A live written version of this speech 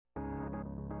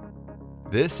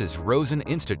This is Rosen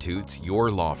Institute's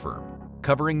Your Law Firm,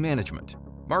 covering management,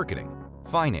 marketing,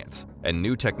 finance, and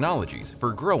new technologies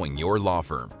for growing your law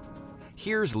firm.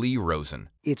 Here's Lee Rosen.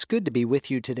 It's good to be with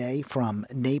you today from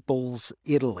Naples,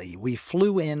 Italy. We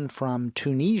flew in from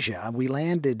Tunisia. We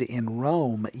landed in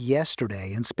Rome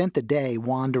yesterday and spent the day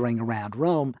wandering around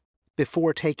Rome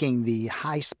before taking the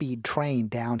high-speed train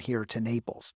down here to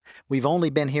Naples. We've only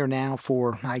been here now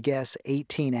for,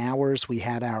 18 hours. We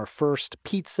had our first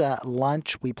pizza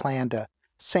lunch. We plan to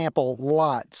sample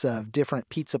lots of different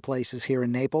pizza places here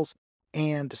in Naples.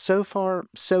 And so far,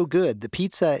 so good. The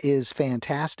pizza is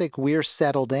fantastic. We're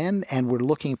settled in, and we're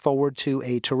looking forward to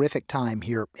a terrific time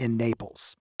here in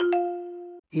Naples.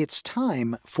 It's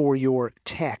time for your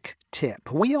tech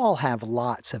tip. We all have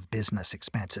lots of business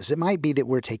expenses. It might be that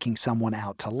we're taking someone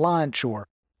out to lunch, or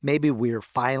maybe we're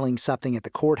filing something at the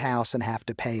courthouse and have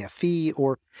to pay a fee,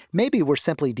 or maybe we're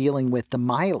simply dealing with the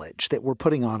mileage that we're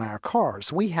putting on our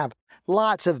cars. We have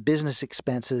lots of business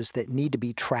expenses that need to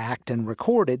be tracked and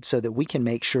recorded so that we can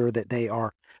make sure that they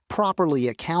are properly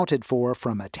accounted for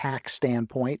from a tax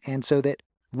standpoint, and so that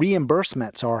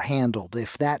reimbursements are handled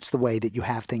if that's the way that you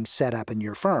have things set up in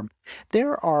your firm.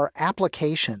 There are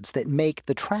applications that make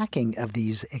the tracking of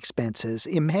these expenses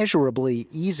immeasurably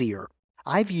easier.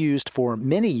 I've used for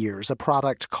many years a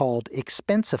product called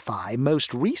Expensify.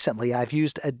 Most recently, I've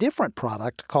used a different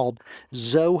product called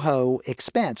Zoho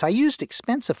Expense. I used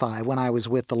Expensify when I was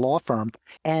with the law firm,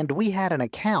 and we had an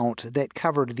account that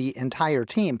covered the entire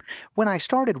team. When I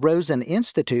started Rosen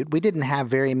Institute, we didn't have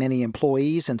very many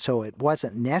employees, and so it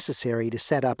wasn't necessary to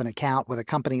set up an account with a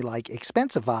company like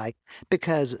Expensify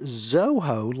because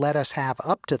Zoho let us have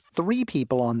up to 3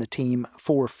 people on the team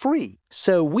for free.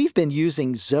 So we've been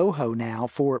using Zoho now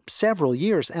for several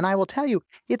years, and I will tell you,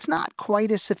 it's not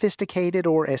quite as sophisticated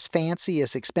or as fancy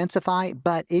as Expensify,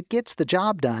 but it gets the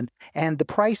job done, and the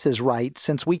price is right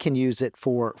since we can use it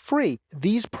for free.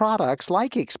 These products,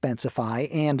 like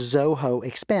Expensify and Zoho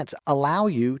Expense, allow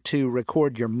you to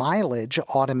record your mileage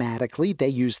automatically. They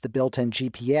use the built-in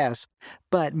GPS,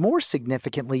 but more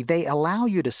significantly, they allow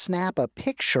you to snap a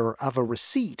picture of a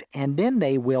receipt, and then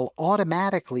they will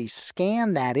automatically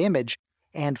scan that image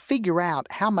and figure out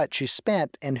how much you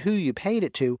spent and who you paid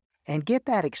it to, and get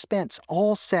that expense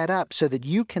all set up so that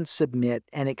you can submit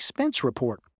an expense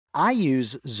report. I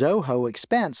use Zoho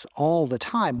Expense all the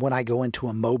time. When I go into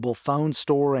a mobile phone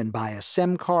store and buy a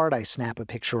SIM card, I snap a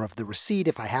picture of the receipt.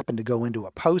 If I happen to go into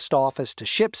a post office to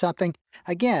ship something,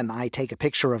 again, I take a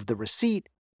picture of the receipt.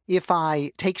 If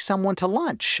I take someone to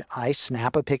lunch, I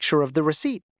snap a picture of the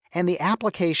receipt, and the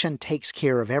application takes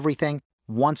care of everything.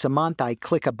 Once a month, I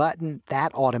click a button,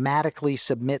 that automatically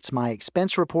submits my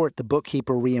expense report, the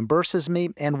bookkeeper reimburses me,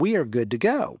 and we are good to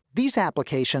go. These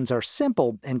applications are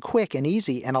simple and quick and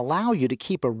easy and allow you to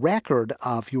keep a record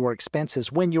of your expenses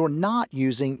when you're not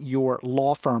using your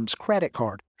law firm's credit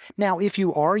card. Now, if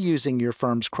you are using your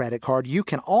firm's credit card, you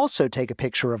can also take a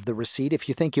picture of the receipt if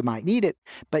you think you might need it,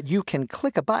 but you can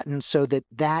click a button so that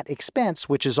that expense,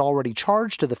 which is already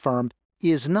charged to the firm,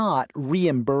 is not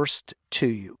reimbursed to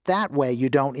you. That way you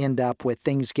don't end up with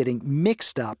things getting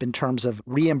mixed up in terms of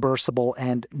reimbursable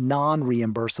and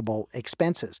non-reimbursable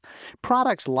expenses.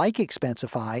 Products like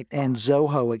Expensify and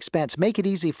Zoho Expense make it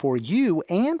easy for you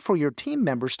and for your team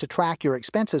members to track your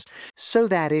expenses so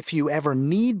that if you ever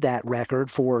need that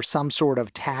record for some sort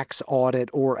of tax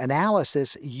audit or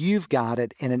analysis, you've got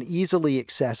it in an easily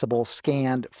accessible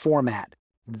scanned format.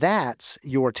 That's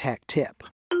your tech tip.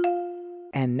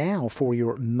 And now for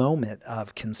your moment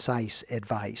of concise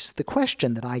advice. The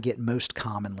question that I get most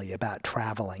commonly about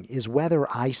traveling is whether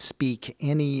I speak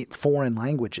any foreign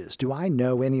languages. Do I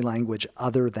know any language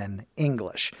other than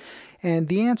English? And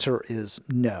the answer is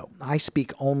no. I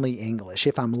speak only English.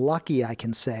 If I'm lucky, I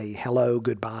can say hello,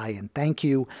 goodbye, and thank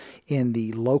you in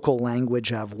the local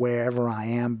language of wherever I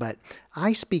am, but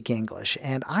I speak English,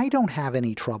 and I don't have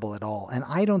any trouble at all, and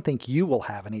I don't think you will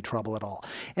have any trouble at all.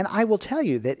 And I will tell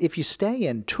you that if you stay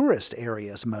in tourist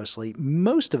areas mostly,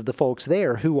 most of the folks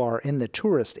there who are in the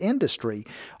tourist industry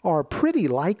are pretty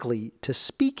likely to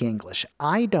speak English.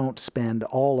 I don't spend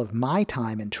all of my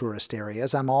time in tourist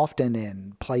areas. I'm often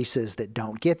in places that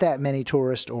don't get that many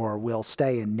tourists, or will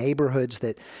stay in neighborhoods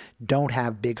that don't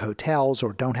have big hotels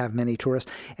or don't have many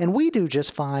tourists, and we do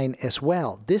just fine as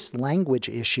well. This language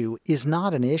issue is is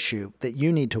not an issue that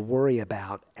you need to worry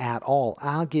about at all.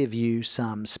 I'll give you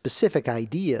some specific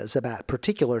ideas about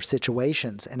particular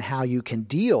situations and how you can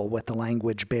deal with the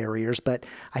language barriers, but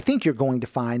I think you're going to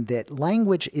find that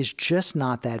language is just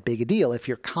not that big a deal. If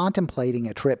you're contemplating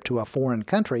a trip to a foreign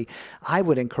country, I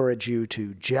would encourage you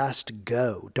to just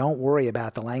go. Don't worry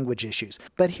about the language issues.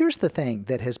 But here's the thing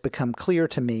that has become clear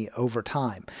to me over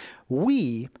time.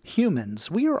 We, humans,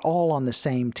 we are all on the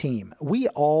same team. We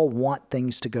all want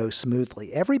things to go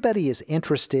smoothly. Everybody is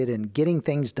interested in getting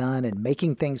things done and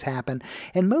making things happen,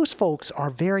 and most folks are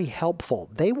very helpful.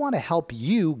 They want to help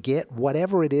you get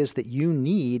whatever it is that you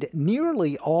need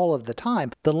nearly all of the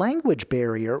time. The language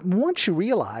barrier, once you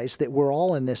realize that we're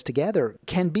all in this together,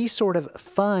 can be sort of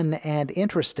fun and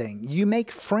interesting. You make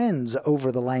friends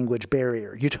over the language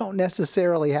barrier. You don't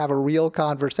necessarily have a real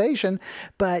conversation,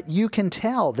 but you can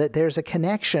tell that there's a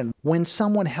connection when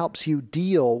someone helps you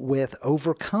deal with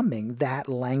overcoming that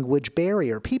language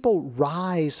barrier. People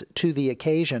rise to the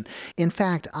occasion. In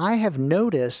fact, I have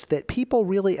noticed that people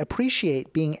really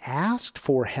appreciate being asked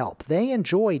for help. They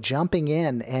enjoy jumping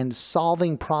in and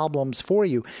solving problems for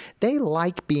you. They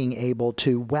like being able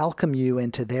to welcome you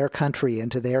into their country,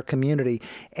 into their community,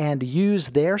 and use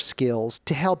their skills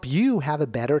to help you have a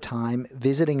better time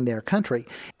visiting their country.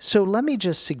 So let me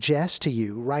just suggest to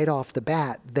you right off the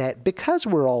bat that because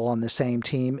we're all on the same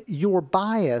team, your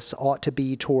bias ought to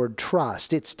be toward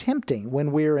trust. It's tempting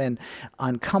when we're in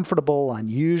uncomfortable,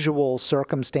 unusual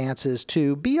circumstances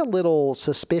to be a little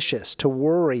suspicious, to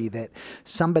worry that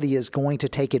somebody is going to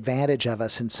take advantage of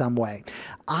us in some way.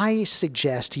 I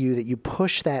suggest to you that you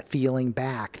push that feeling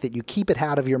back, that you keep it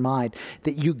out of your mind,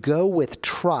 that you go with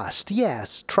trust.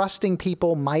 Yes, trusting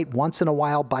people might once in a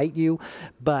while bite you,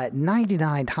 but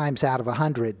 99 times out of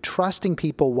 100, trusting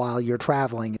people while you're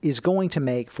traveling is going to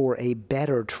make for a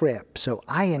better trip. So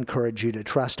I encourage you to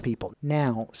trust people.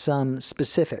 Now, some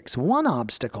specifics. One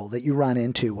obstacle that you run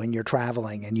into when you're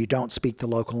traveling and you don't speak the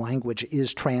local language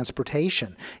is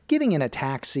transportation. Getting in a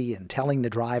taxi and telling the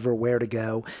driver where to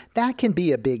go, that can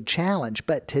be a big challenge.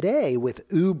 But today with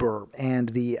Uber and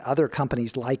the other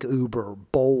companies like Uber,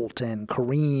 Bolt and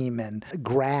Careem and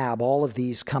Grab, all of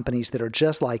these companies that are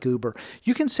just like Uber,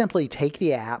 you can simply take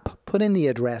the app, put in the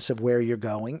address of where you're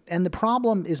going, and the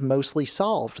problem is mostly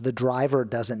solved. The driver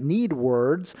doesn't need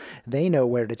words. They know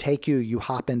where to take you. You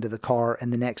hop into the car,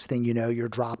 and the next thing you know, you're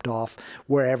dropped off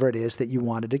wherever it is that you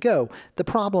wanted to go. The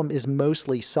problem is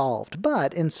mostly solved,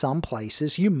 but in some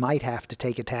places, you might have to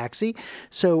take a taxi.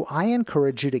 So I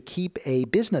encourage you to keep a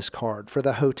business card for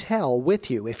the hotel with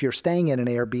you. If you're staying in an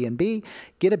Airbnb,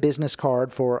 get a business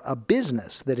card for a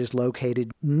business that is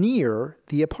located near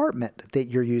the apartment that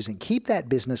you're using. Keep that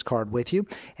business card with you,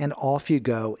 and off you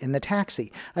go in the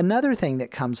taxi. Another thing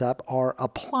that comes up are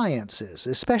appliances,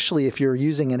 especially if you're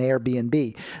using an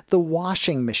Airbnb. The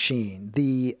washing machine,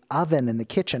 the oven in the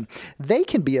kitchen, they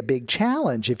can be a big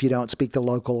challenge if you don't speak the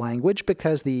local language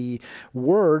because the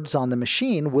words on the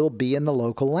machine will be in the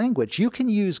local language. You can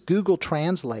use Google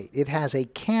Translate. It has a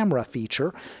camera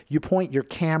feature. You point your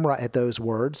camera at those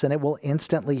words and it will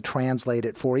instantly translate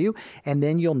it for you, and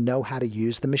then you'll know how to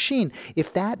use the machine.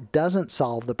 If that doesn't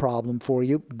solve the problem for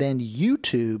you, then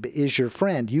YouTube is your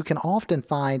friend. You can often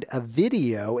find a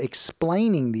video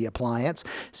explaining the appliance.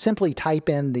 Simply type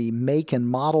in the make and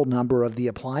model number of the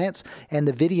appliance, and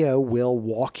the video will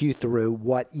walk you through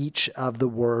what each of the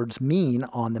words mean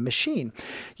on the machine.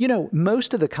 You know,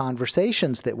 most of the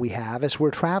conversations that we have as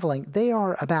we're traveling, they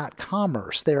are about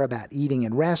commerce. They're about eating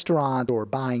in restaurants or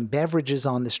buying beverages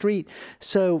on the street.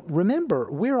 So remember,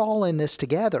 we're all in this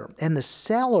together, and the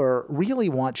seller really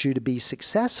wants you to be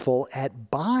successful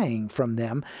at buying from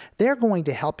them. They're going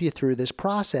to help you through this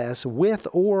process with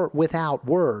or without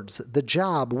words. The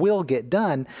job will get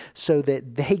done so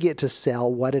that they get to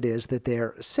sell what it is that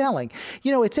they're selling.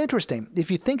 You know, it's interesting.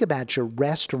 If you think about your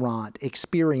restaurant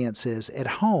experiences at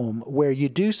home where you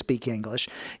do speak English,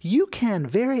 you can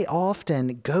very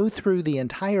often go through the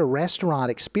entire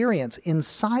restaurant experience in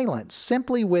silence,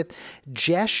 simply with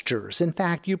gestures. In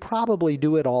fact, you probably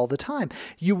do it all the time.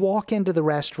 You walk into the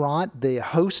restaurant, the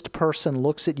host person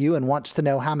looks at you and wants to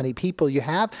know how many people you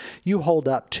have. You hold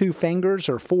up 2 fingers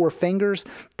or 4 fingers.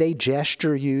 They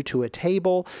gesture you to a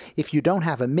table. If you don't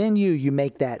have a menu, you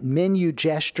make that menu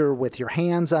gesture with your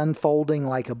hands unfolding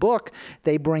like a book.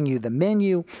 They bring you the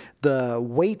menu. The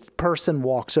wait person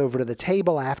walks over to the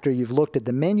table after you've looked at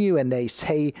the menu and they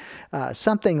say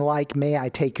something like, "May I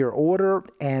take your order?"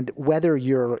 And whether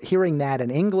you're hearing that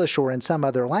in English or in some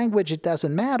other language, it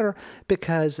doesn't matter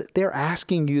because they're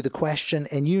asking you the question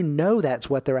and and you know that's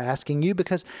what they're asking you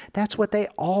because that's what they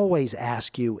always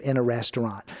ask you in a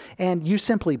restaurant. And you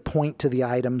simply point to the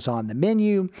items on the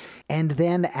menu, and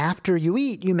then after you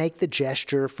eat, you make the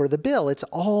gesture for the bill. It's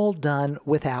all done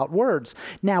without words.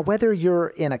 Now, whether you're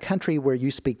in a country where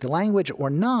you speak the language or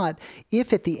not,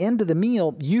 if at the end of the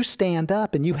meal you stand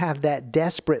up and you have that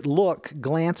desperate look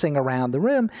glancing around the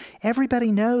room,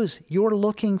 everybody knows you're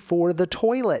looking for the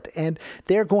toilet, and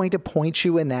they're going to point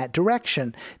you in that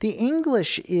direction. The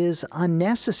English is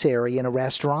unnecessary in a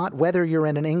restaurant, whether you're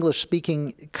in an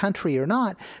English-speaking country or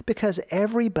not, because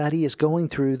everybody is going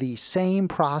through the same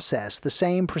process, the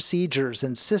same procedures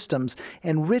and systems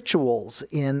and rituals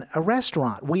in a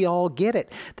restaurant. We all get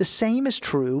it. The same is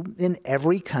true in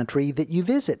every country that you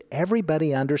visit.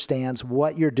 Everybody understands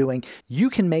what you're doing. You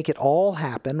can make it all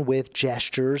happen with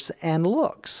gestures and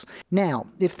looks. Now,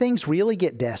 if things really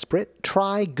get desperate,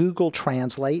 try Google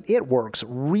Translate. It works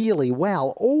really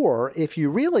well. Or if you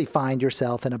really find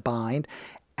yourself in a bind,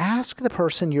 ask the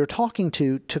person you're talking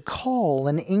to call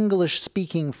an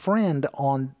English-speaking friend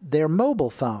on their mobile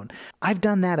phone. I've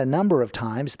done that a number of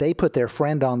times. They put their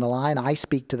friend on the line. I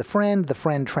speak to the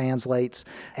friend translates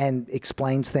and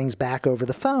explains things back over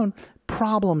the phone.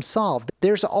 Problem solved.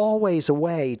 There's always a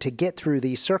way to get through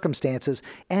these circumstances,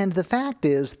 and the fact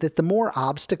is that the more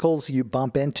obstacles you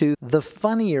bump into, the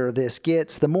funnier this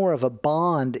gets, the more of a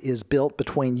bond is built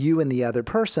between you and the other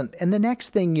person, and the next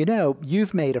thing you know,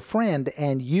 you've made a friend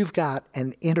and you've got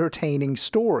an entertaining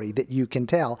story that you can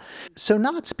tell. So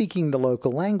not speaking the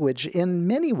local language in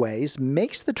many ways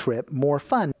makes the trip more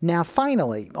fun. Now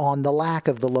finally, on the lack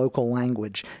of the local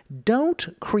language, don't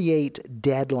create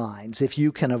deadlines if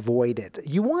you can avoid it.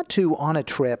 You want to, on a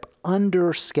trip,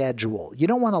 under schedule. You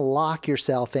don't want to lock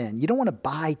yourself in. You don't want to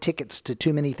buy tickets to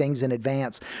too many things in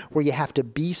advance where you have to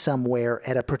be somewhere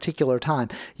at a particular time.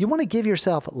 You want to give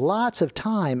yourself lots of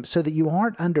time so that you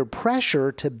aren't under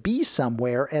pressure to be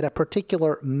somewhere at a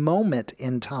particular moment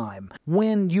in time.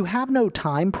 When you have no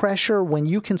time pressure, when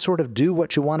you can sort of do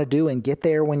what you want to do and get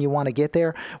there when you want to get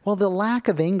there, well, the lack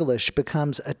of English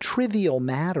becomes a trivial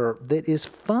matter that is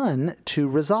fun to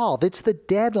resolve. It's the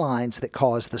deadlines that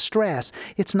cause the stress.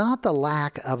 It's not the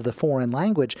lack of the foreign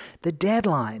language. The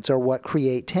deadlines are what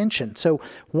create tension. So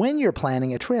when you're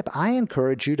planning a trip, I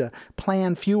encourage you to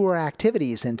plan fewer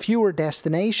activities and fewer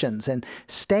destinations and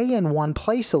stay in one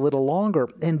place a little longer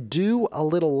and do a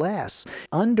little less.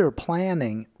 Under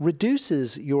planning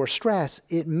reduces your stress,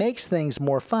 it makes things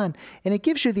more fun, and it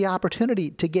gives you the opportunity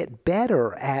to get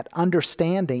better at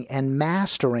understanding and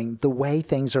mastering the way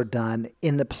things are done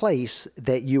in the place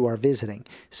that you are visiting.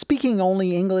 Speaking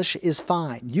only English is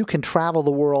fine. You can travel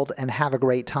the world and have a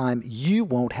great time. You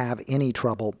won't have any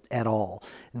trouble at all.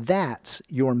 That's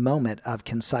your moment of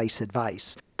concise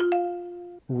advice.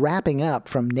 Wrapping up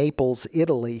from Naples,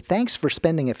 Italy, thanks for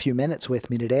spending a few minutes with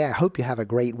me today. I hope you have a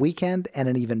great weekend and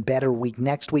an even better week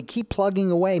next week. Keep plugging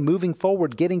away, moving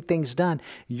forward, getting things done.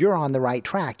 You're on the right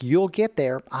track. You'll get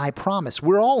there, I promise.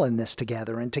 We're all in this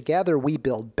together, and together we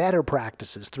build better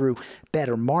practices through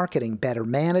better marketing, better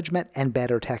management, and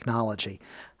better technology.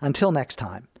 Until next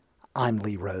time, I'm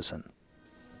Lee Rosen.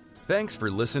 Thanks for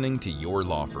listening to Your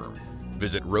Law Firm.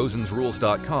 Visit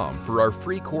rosensrules.com for our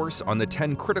free course on the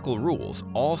 10 critical rules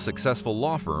all successful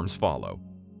law firms follow.